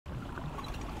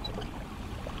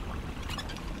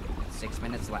6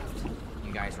 minutes left.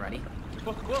 You guys ready?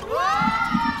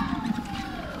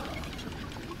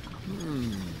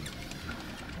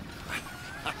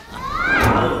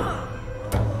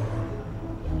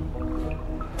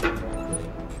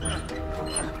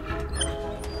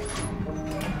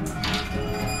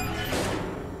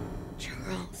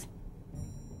 Charles.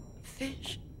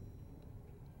 Fish.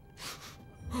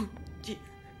 Oh, dear.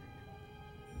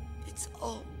 It's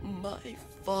all my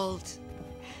fault.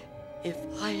 If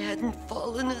I hadn't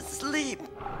fallen asleep.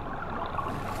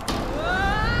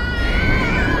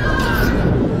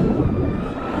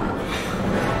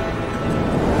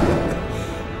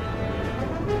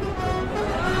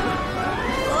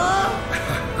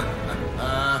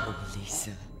 Oh,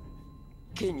 Lisa,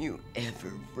 can you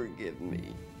ever forgive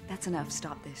me? That's enough.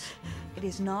 Stop this. It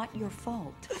is not your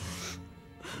fault.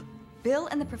 Bill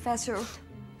and the professor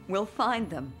will find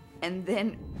them, and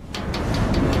then...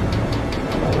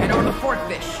 Head over the fourth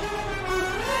fish.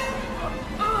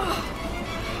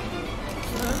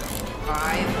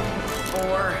 5,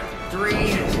 4, 3,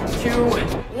 2,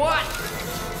 1.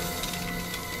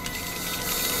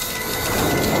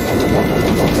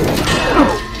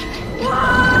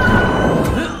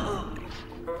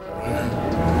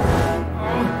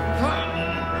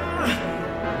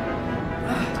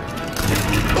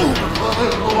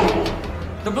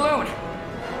 The balloon.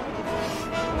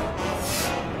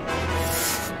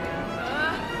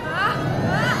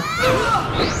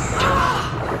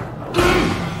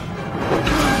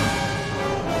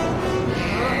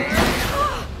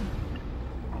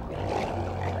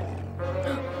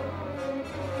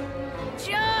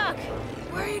 Chuck!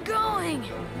 Where are you going?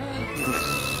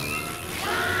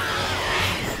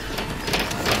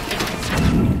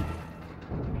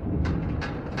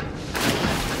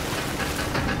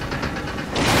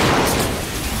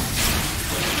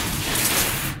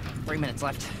 3 minutes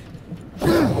left.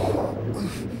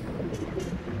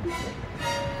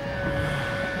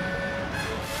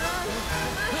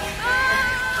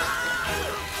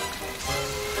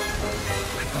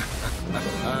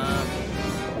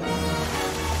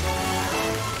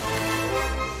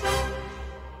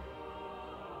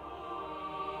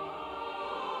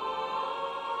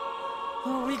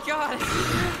 Oh, we got it!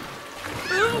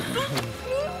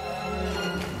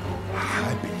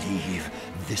 I believe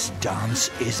this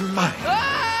dance is mine.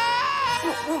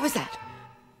 What was that?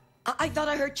 I thought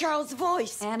I heard Charles'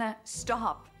 voice. Anna,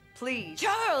 stop. Please.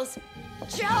 Charles!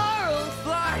 Charles!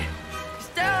 Fly!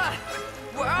 Stella!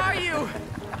 Where are you?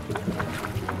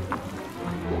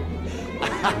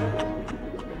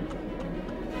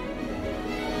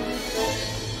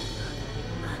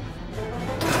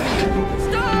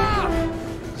 Stop!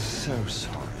 So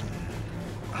sorry.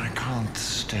 I can't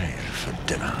stay for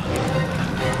dinner.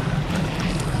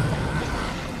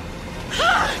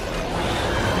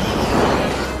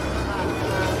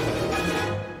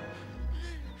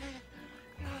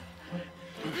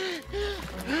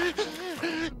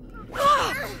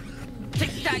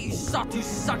 Take that, you sawtooth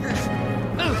suckers!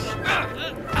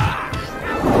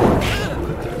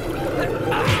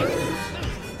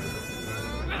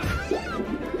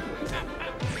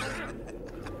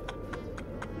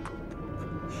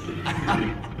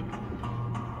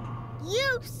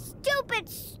 You stupid,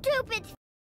 stupid...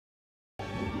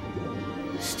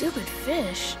 Stupid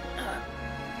fish?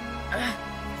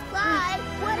 Fly,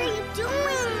 what are you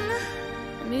doing?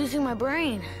 I'm using my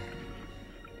brain.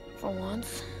 For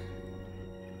once.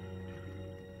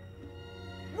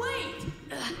 Wait!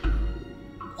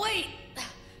 Wait!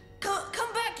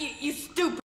 Come back, you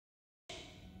stupid...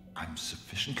 I'm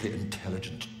sufficiently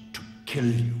intelligent to kill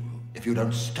you if you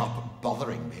don't stop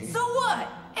bothering me. So what?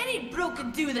 Any bro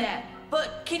could do that.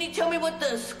 But can you tell me what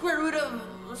the square root of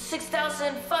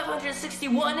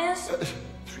 6,561 is?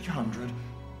 300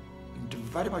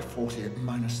 divided by 40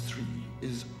 minus 3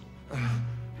 is...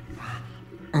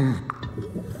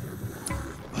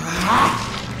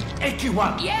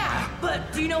 81! Yeah,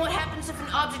 but do you know what happens if an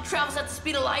object travels at the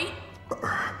speed of light?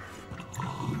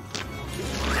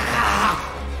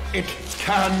 It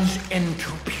turns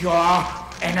into pure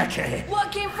energy.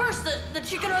 What came first, the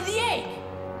chicken or the egg?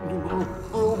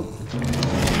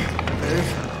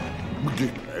 It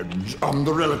depends on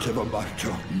the relative amount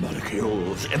of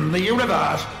molecules in the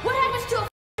universe. What happens to a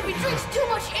if he drinks too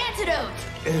much antidote?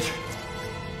 It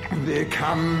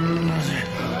becomes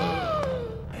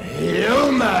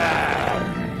human.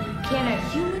 Can a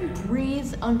human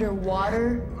breathe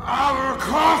underwater? Of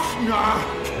course not.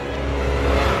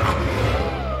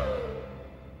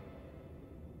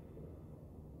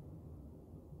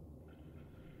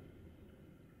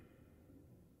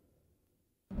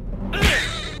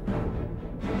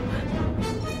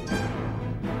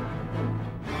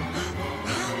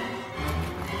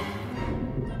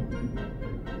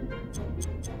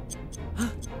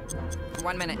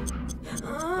 1 minute.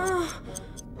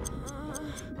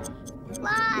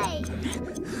 Why?